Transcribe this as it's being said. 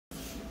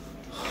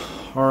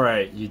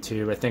Alright,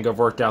 YouTube, I think I've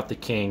worked out the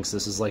kinks.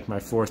 This is like my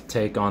fourth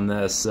take on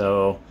this,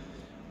 so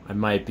I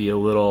might be a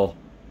little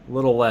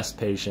less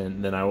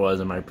patient than I was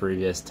in my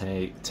previous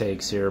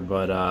takes here,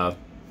 but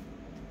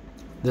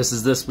this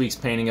is this week's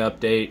painting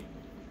update.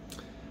 I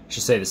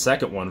should say the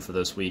second one for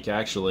this week,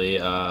 actually.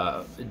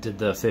 Did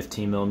the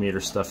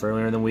 15mm stuff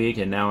earlier in the week,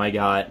 and now I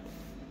got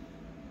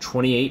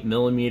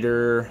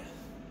 28mm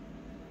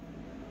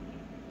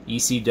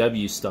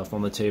ECW stuff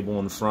on the table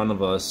in front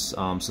of us.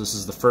 So this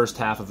is the first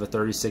half of a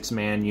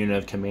 36-man unit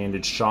of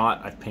commanded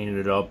shot. I've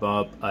painted it up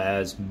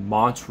as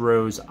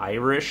Montrose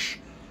Irish.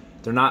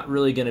 They're not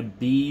really going to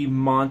be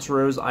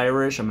Montrose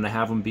Irish. I'm going to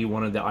have them be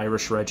one of the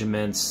Irish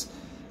regiments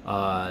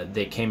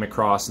that came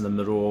across in the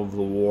middle of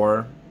the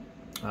war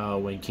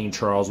when King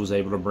Charles was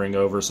able to bring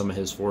over some of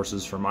his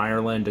forces from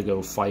Ireland to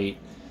go fight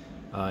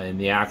in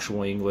the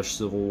actual English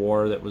Civil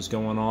War that was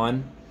going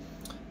on.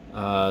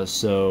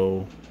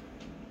 So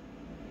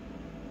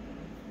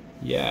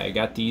yeah, I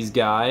got these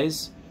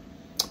guys.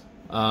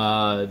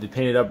 They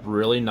painted up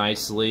really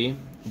nicely.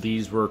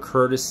 These were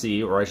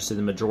courtesy, or I should say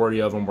the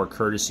majority of them were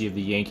courtesy of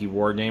the Yankee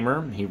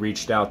Wargamer. He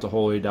reached out to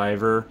Holy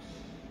Diver,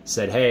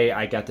 said, hey,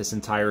 I got this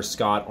entire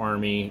Scot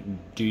army.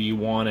 Do you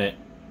want it?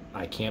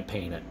 I can't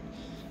paint it.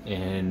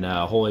 And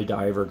Holy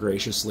Diver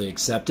graciously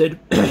accepted.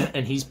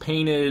 And he's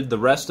painted the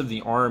rest of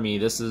the army.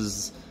 This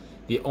is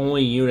the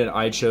only unit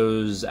I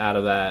chose out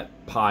of that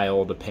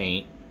pile to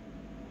paint.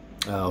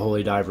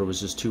 Holy Diver was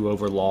just too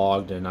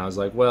overlogged, and I was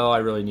like, well, I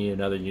really need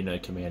another unit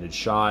of commanded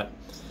shot.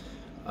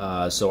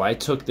 So I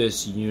took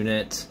this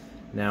unit.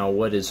 Now,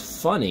 what is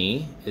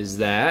funny is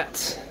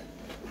that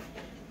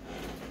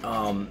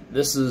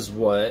this is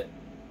what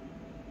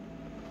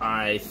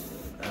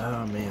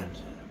oh man,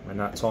 am I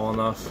not tall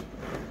enough?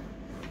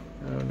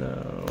 Oh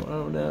no,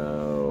 oh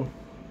no,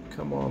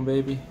 come on,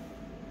 baby.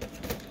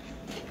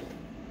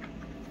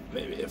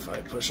 Maybe if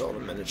I push all the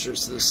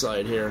miniatures to the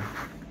side here.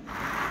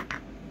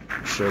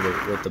 Show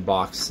what the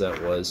box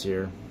set was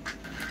here.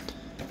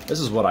 This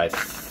is what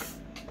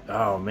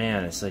oh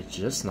man, it's like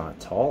just not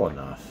tall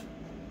enough.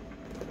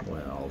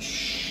 Well,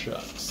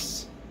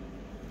 shucks.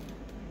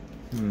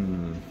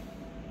 Might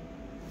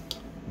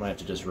have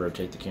to just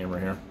rotate the camera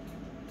here.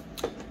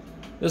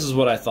 This is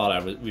what I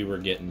thought we were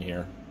getting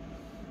here.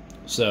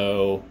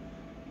 So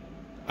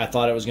I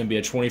thought it was going to be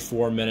a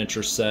 24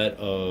 miniature set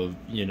of,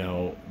 you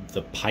know,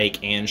 the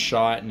pike and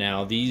shot.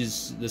 Now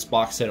this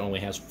box set only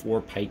has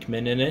 4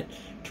 pikemen in it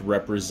to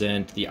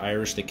represent the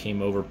Irish that came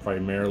over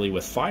primarily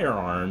with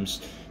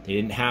firearms. They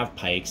didn't have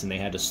pikes, and they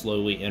had to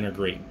slowly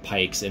integrate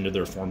pikes into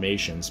their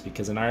formations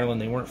because in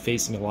Ireland they weren't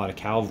facing a lot of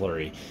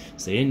cavalry,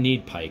 so they didn't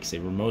need pikes. They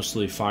were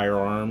mostly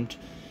firearmed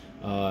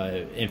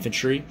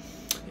infantry,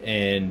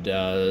 and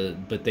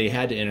but they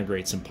had to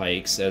integrate some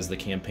pikes as the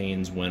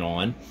campaigns went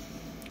on.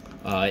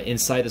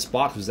 Inside this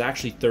box was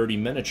actually 30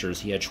 miniatures.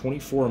 He had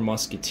 24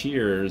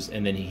 musketeers,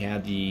 and then he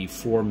had the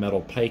 4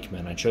 metal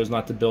pikemen. I chose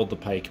not to build the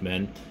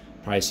pikemen.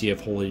 Probably see if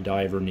Holy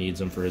Diver needs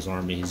them for his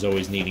army. He's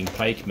always needing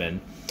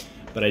pikemen.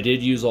 But I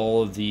did use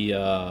all of the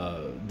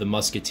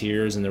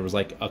musketeers, and there was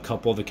like a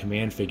couple of the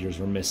command figures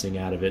were missing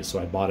out of it, so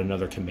I bought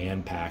another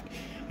command pack.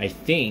 I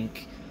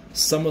think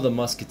some of the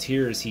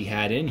musketeers he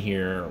had in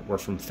here were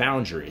from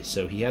Foundry.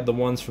 So he had the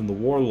ones from the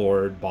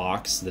Warlord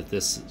box that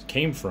this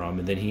came from,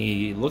 and then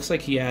he looks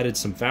like he added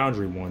some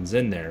Foundry ones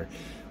in there.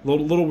 A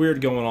little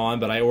weird going on,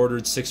 but I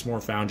ordered 6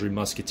 more Foundry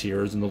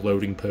musketeers in the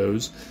loading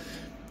pose,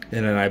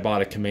 and then I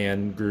bought a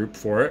command group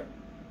for it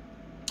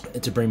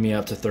to bring me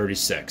up to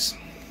 36.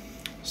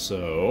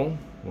 So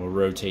we'll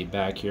rotate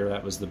back here.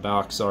 That was the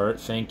box art.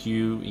 Thank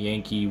you,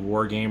 Yankee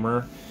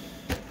Wargamer.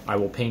 I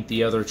will paint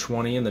the other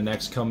 20 in the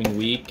next coming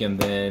week, and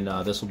then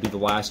this will be the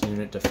last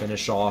unit to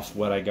finish off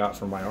what I got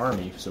from my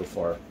army so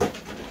far.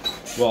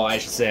 Well, I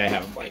should say I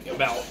have like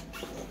about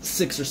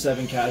 6 or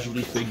 7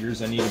 casualty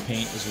figures I need to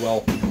paint as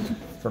well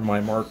for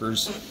my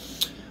markers.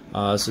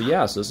 So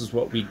yeah, so this is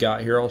what we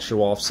got here. I'll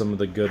show off some of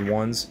the good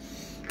ones.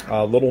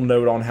 Little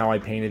note on how I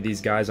painted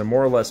these guys. I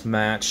more or less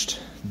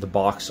matched the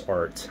box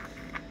art.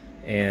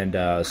 And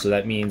so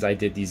that means I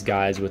did these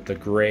guys with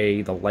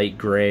the light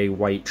gray,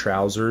 white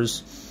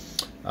trousers.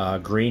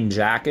 Green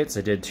jackets.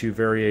 I did 2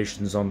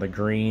 variations on the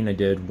green. I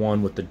did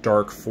one with the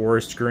dark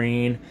forest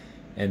green,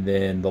 and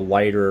then the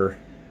lighter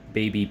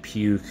baby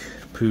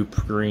poop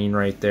green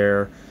right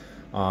there.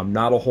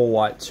 Not a whole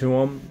lot to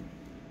them.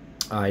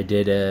 I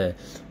did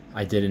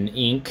an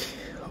ink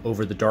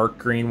over the dark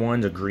green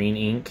ones, a green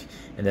ink,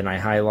 and then I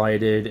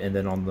highlighted, and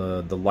then on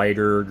the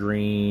lighter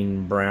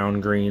green,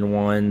 brown green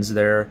ones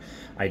there,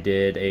 I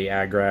did a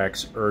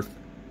Agrax Earth.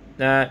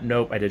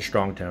 Nope, I did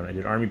Strong Tone. I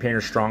did Army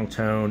Painter Strong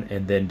Tone,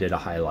 and then did a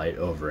highlight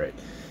over it.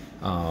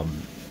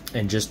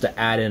 And just to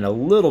add in a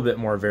little bit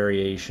more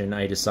variation,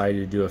 I decided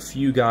to do a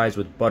few guys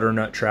with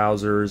butternut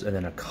trousers, and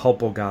then a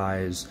couple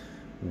guys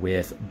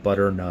with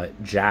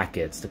butternut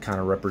jackets to kind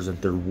of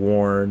represent their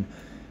worn,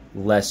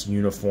 less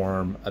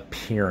uniform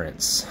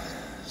appearance.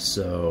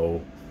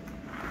 So,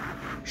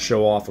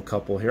 show off a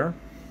couple here.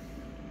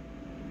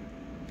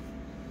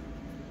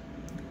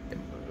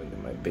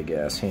 Get my big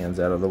ass hands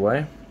out of the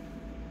way.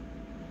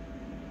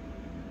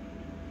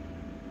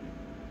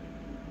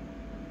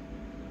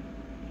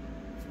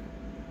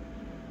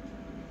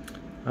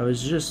 I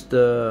was just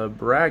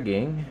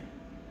bragging,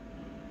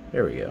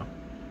 there we go,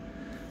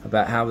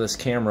 about how this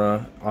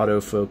camera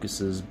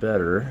autofocuses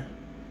better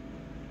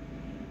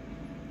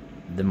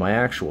than my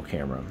actual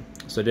camera.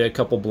 So I did a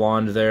couple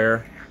blonde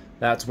there.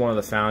 That's one of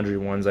the Foundry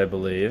ones, I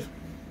believe.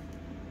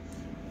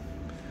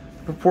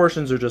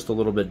 Proportions are just a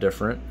little bit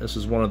different. This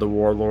is one of the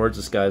Warlords.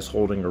 This guy's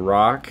holding a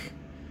rock.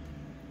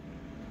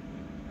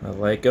 I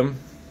like him.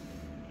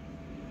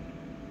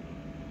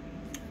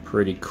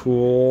 Pretty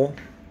cool.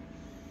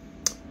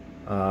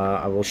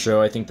 I will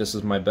show, I think this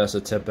is my best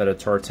attempt at a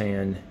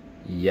tartan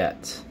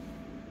yet.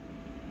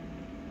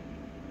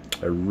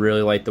 I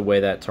really like the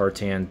way that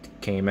tartan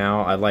came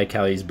out. I like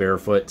how he's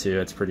barefoot too.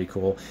 It's pretty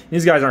cool.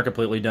 These guys aren't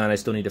completely done. I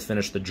still need to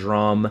finish the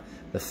drum,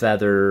 the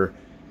feather,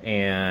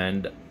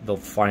 and the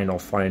final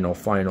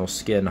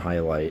skin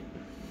highlight.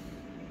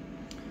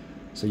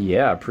 So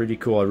yeah, pretty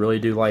cool. I really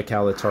do like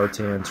how the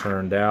tartan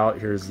turned out.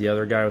 Here's the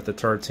other guy with the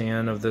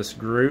tartan of this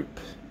group.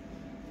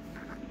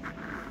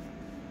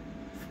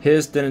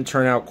 His didn't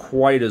turn out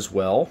quite as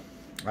well.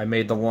 I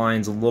made the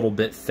lines a little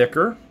bit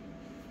thicker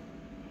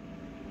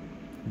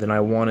than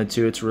I wanted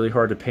to. It's really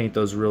hard to paint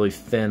those really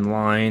thin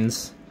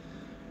lines.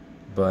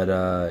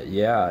 But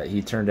yeah,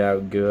 he turned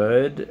out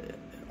good,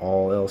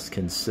 all else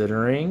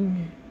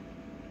considering.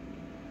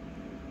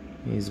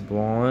 He's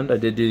blonde. I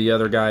did do the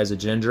other guy as a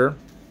ginger.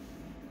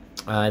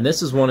 And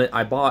this is one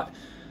I bought.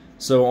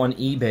 So on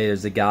eBay,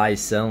 there's a guy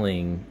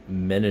selling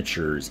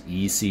miniatures,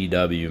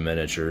 ECW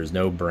miniatures,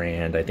 no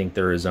brand. I think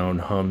they're his own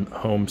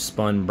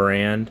homespun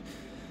brand.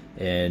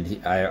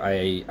 And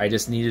I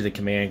just needed a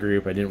command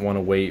group. I didn't want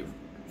to wait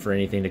for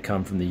anything to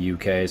come from the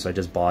UK, so I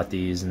just bought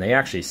these, and they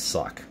actually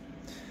suck.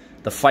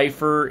 The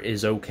Pfeiffer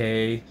is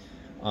okay,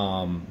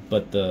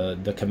 but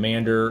the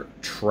Commander,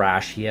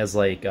 trash. He has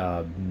like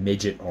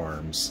midget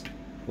arms,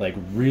 like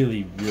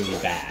really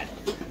bad.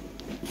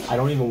 I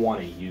don't even want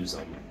to use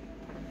them.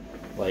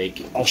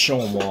 Like, I'll show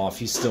him off.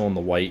 He's still in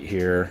the white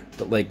here,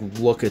 but like,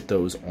 look at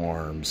those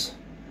arms.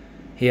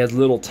 He has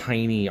little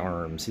tiny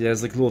arms. He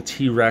has like little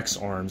T-Rex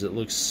arms. It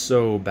looks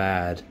so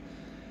bad,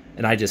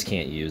 and I just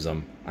can't use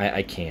them.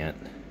 I can't.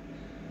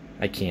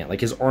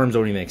 Like, his arms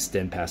don't even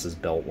extend past his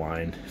belt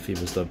line. If he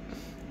was the,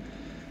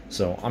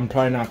 so I'm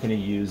probably not going to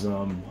use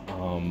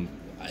them.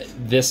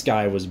 This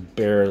guy was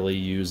barely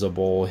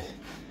usable.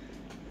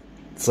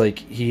 It's like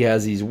he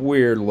has these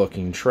weird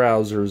looking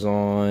trousers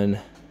on.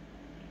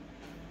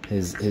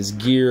 His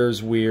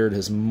gear's weird.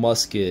 His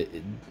musket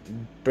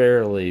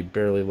barely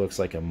looks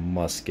like a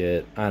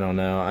musket. I don't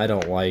know. I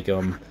don't like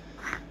him,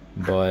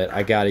 but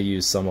I got to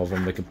use some of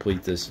them to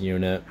complete this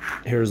unit.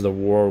 Here's the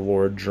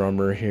Warlord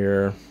drummer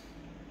here.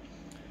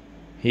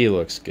 He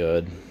looks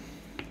good.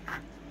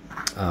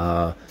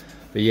 But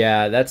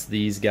yeah, that's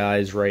these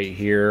guys right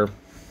here.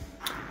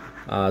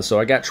 So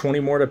I got 20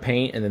 more to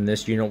paint, and then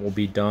this unit will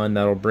be done.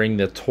 That'll bring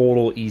the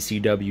total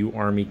ECW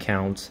Army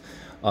count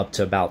up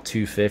to about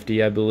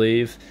 250, I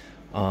believe.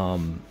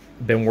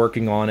 Been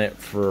working on it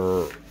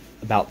for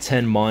about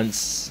 10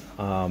 months.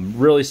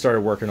 Really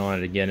started working on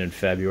it again in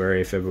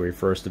February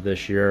 1st of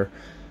this year.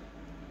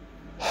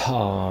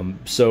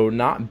 So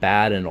not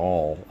bad at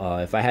all.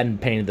 If I hadn't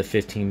painted the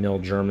 15 mil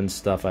German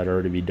stuff, I'd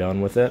already be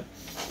done with it.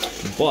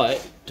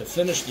 But to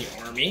finish the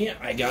army,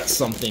 I got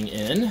something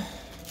in.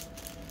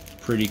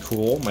 Pretty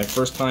cool. My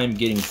first time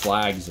getting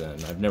flags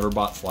in. I've never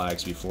bought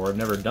flags before. I've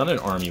never done an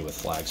army with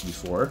flags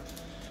before.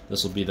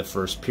 This will be the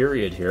first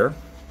period here.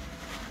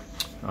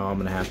 Oh, I'm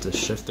going to have to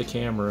shift the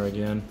camera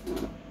again.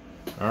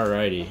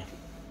 Alrighty.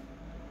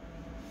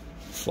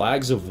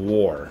 Flags of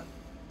war.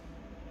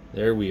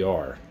 There we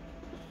are.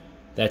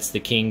 That's the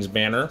King's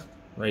banner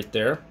right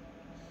there.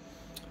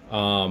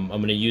 I'm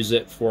going to use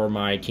it for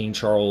my King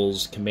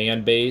Charles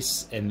command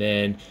base, and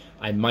then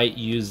I might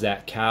use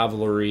that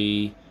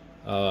cavalry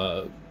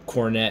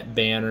cornet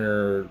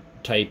banner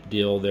type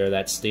deal there,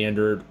 that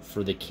standard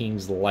for the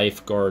King's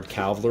Lifeguard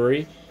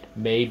Cavalry.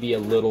 Maybe a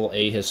little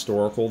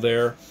ahistorical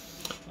there.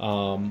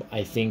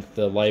 I think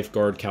the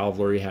Lifeguard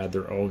Cavalry had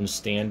their own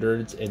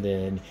standards, and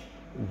then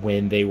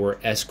when they were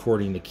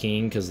escorting the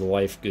king, because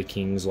the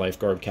King's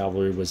Lifeguard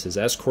Cavalry was his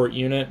escort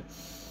unit,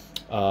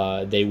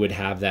 they would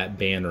have that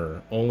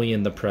banner only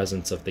in the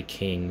presence of the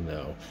king,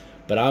 though.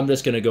 But I'm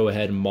just going to go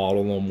ahead and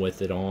model them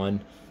with it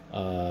on,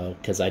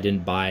 because I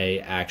didn't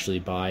actually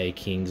buy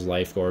King's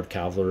Lifeguard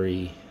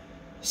Cavalry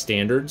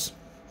standards.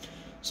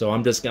 So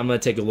I'm going to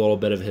take a little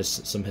bit of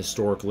some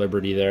historic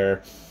liberty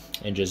there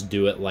and just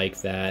do it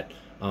like that.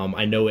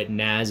 I know at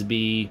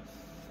Nasby,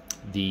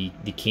 the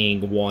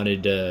king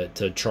wanted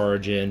to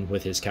charge in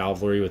with his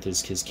cavalry, with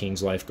his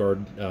King's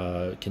Lifeguard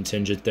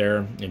contingent there,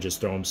 and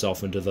just throw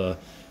himself into the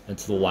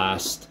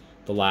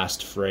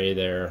last fray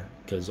there,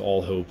 because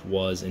all hope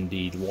was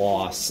indeed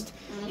lost.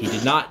 He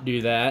did not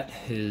do that.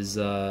 His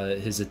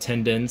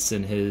attendants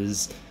and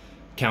his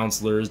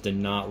counselors did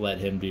not let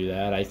him do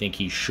that. I think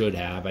he should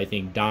have. I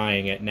think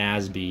dying at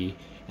Nasby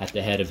at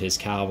the head of his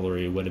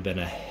cavalry would have been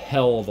a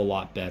hell of a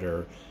lot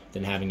better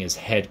than having his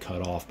head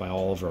cut off by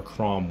Oliver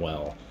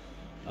Cromwell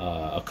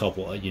a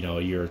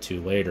year or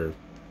two later.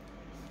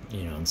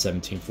 you know, in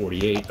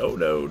 1748. Oh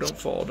no, don't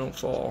fall, don't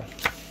fall.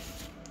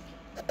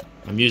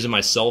 I'm using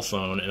my cell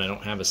phone, and I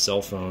don't have a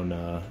cell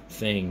phone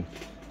thing,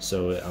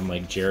 so I'm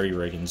like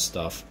jerry-rigging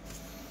stuff.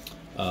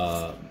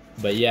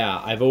 But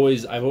yeah, I've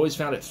always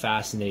found it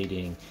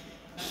fascinating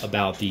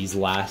about these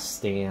last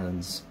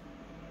stands,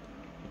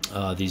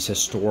 these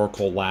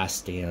historical last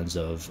stands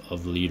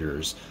of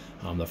leaders.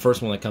 The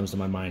first one that comes to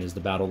my mind is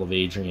the Battle of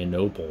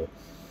Adrianople,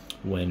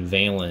 when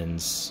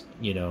Valens,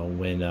 you know,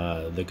 when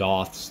the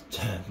Goths,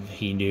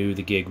 he knew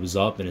the gig was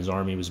up and his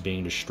army was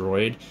being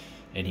destroyed,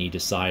 and he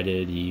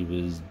decided he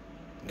was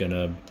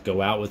gonna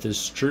go out with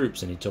his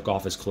troops, and he took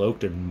off his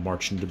cloak and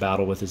marched into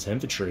battle with his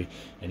infantry,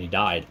 and he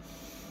died.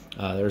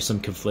 There was some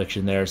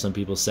confliction there. Some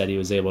people said he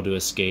was able to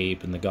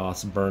escape and the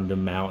Goths burned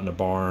him out in a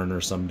barn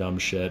or some dumb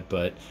shit,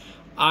 but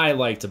I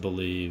like to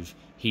believe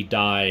he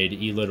died.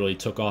 He literally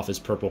took off his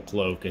purple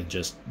cloak and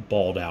just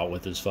balled out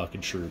with his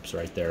fucking troops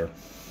right there.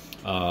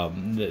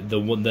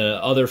 The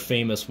other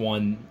famous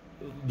one,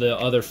 the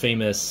other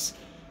famous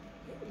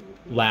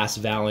last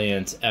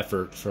valiant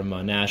effort from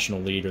a national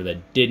leader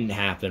that didn't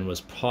happen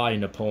was probably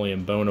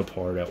Napoleon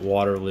Bonaparte at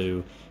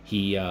Waterloo.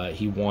 He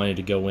wanted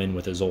to go in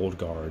with his old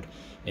guard,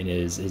 and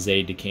his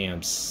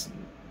aide-de-camps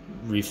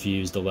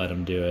refused to let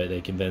him do it.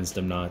 They convinced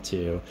him not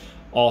to.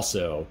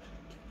 Also,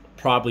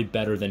 probably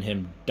better than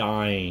him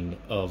dying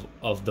of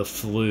the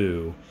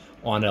flu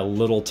on a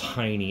little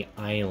tiny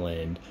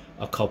island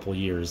a couple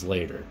years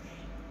later.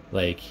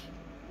 Like,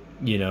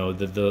 you know,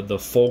 the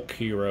folk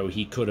hero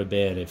he could have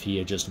been if he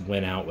had just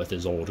went out with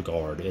his old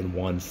guard in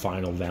one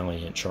final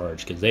valiant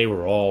charge, because they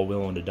were all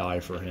willing to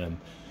die for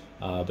him.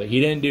 But he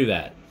didn't do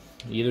that.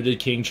 Neither did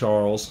King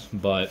Charles,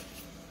 but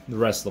the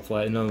rest of the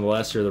flag,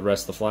 nonetheless, here are the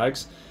rest of the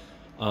flags.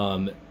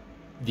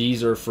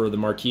 These are for the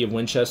Marquis of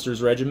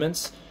Winchester's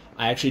regiments.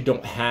 I actually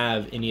don't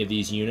have any of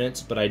these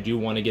units, but I do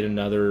want to get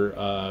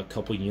another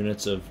couple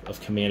units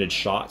of commanded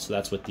shot, so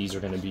that's what these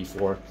are going to be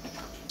for.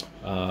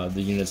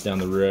 The units down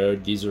the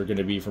road. These are going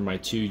to be for my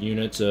 2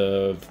 units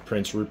of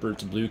Prince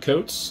Rupert's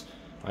Bluecoats.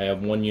 I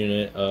have 1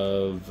 unit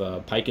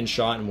of pike and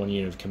shot and 1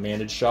 unit of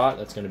commanded shot.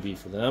 That's going to be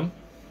for them.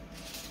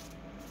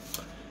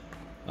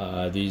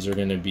 These are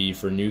going to be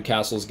for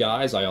Newcastle's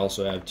guys. I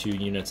also have 2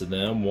 units of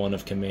them, one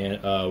of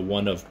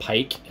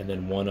pike and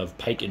then 1 of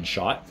pike and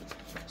shot.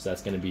 So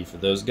that's going to be for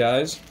those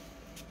guys.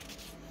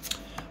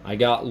 I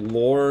got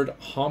Lord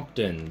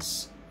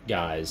Hopton's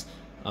guys.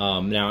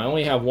 Now I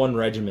only have 1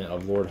 regiment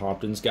of Lord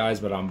Hopton's guys,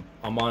 but I'm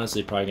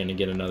honestly probably going to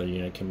get another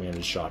unit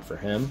commanded shot for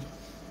him.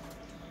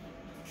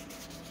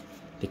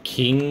 The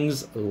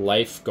King's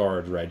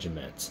Lifeguard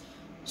Regiment.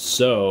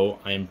 So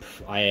I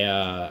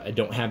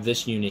don't have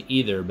this unit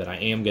either, but I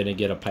am going to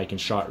get a pike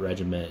and shot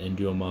regiment and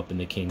do them up in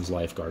the King's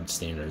Lifeguard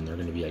standard, and they're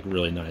going to be like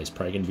really nice.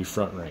 Probably going to be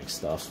front rank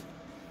stuff.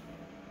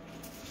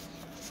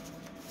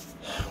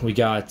 We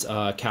got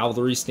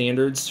cavalry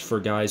standards for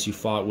guys who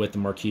fought with the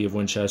Marquis of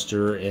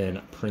Winchester and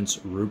Prince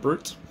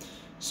Rupert.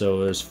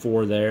 So there's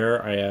 4 there.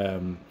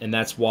 And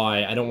that's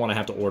why I don't want to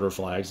have to order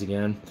flags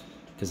again,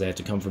 because they have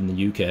to come from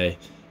the UK.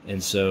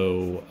 And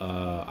so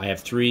I have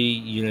 3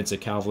 units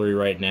of cavalry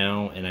right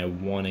now, and I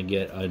want to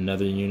get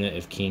another unit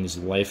of King's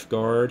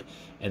Lifeguard,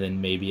 and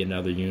then maybe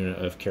another unit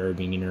of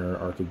Carabiner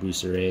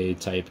Arquebusieres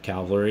type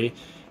cavalry.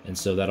 And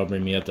so that'll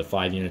bring me up to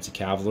 5 units of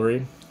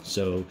cavalry.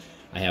 So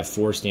I have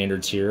 4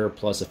 standards here,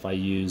 plus if I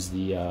use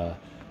the,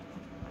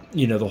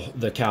 you know,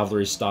 the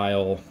cavalry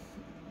style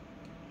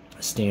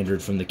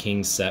standard from the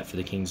King's set for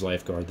the King's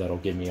Lifeguard, that'll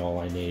give me all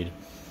I need.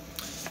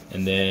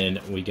 And then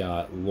we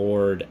got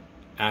Lord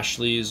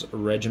Ashley's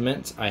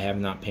regiment. I have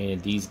not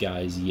painted these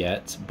guys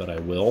yet, but I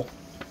will.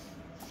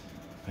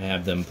 I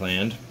have them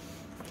planned.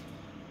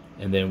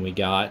 And then we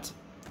got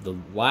the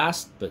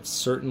last, but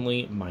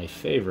certainly my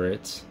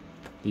favorite.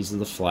 These are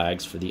the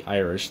flags for the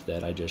Irish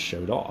that I just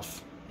showed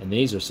off. And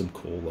these are some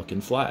cool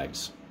looking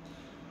flags.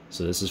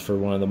 So this is for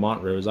one of the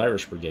Montrose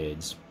Irish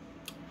Brigades.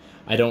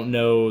 I don't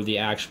know the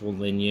actual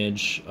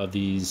lineage of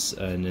these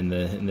and in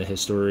the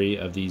history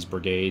of these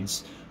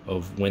brigades,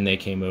 of when they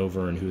came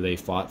over and who they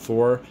fought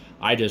for.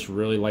 I just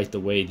really like the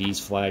way these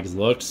flags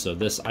looked, so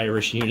this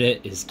Irish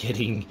unit is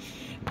getting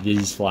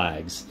these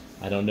flags.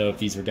 I don't know if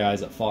these are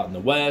guys that fought in the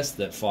West,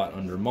 that fought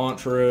under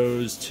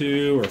Montrose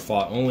too, or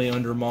fought only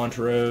under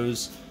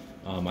Montrose.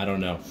 I don't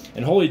know.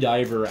 And Holy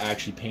Diver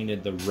actually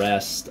painted the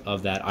rest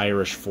of that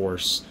Irish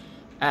force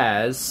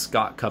as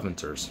Scott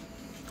Covenanters.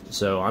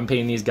 So I'm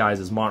painting these guys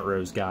as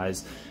Montrose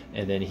guys,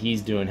 and then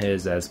he's doing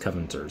his as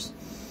Covenanters,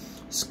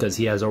 because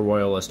he has a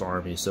royalist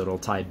army, so it'll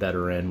tie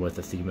better in with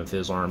the theme of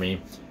his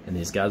army, and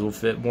these guys will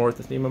fit more with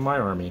the theme of my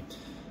army.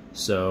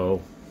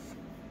 So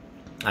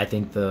I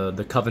think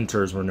the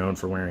Covenanters were known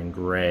for wearing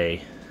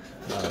gray.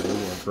 They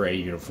wore gray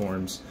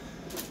uniforms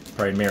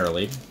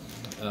primarily.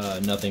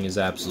 Nothing is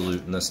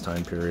absolute in this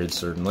time period,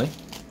 certainly.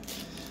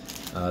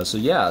 So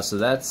yeah, so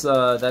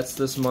that's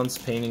this month's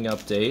painting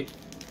update.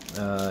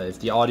 If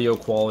the audio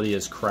quality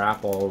is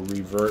crap, I'll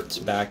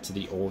revert back to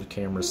the old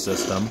camera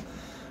system.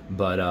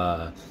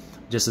 But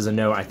just as a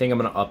note, I think I'm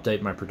going to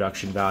update my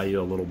production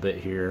value a little bit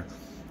here.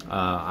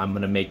 I'm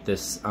going to make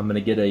this, I'm going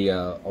to get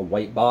a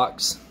white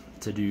box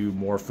to do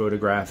more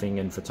photographing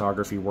and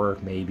photography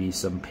work, maybe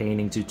some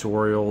painting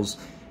tutorials,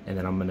 and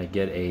then I'm gonna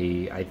get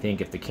I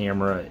think if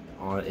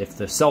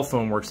the cell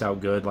phone works out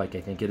good, like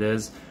I think it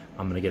is,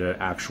 I'm gonna get an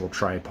actual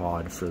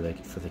tripod for the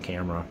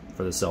camera,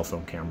 for the cell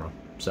phone camera.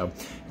 So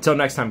until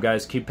next time,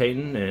 guys, keep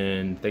painting,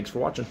 and thanks for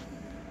watching.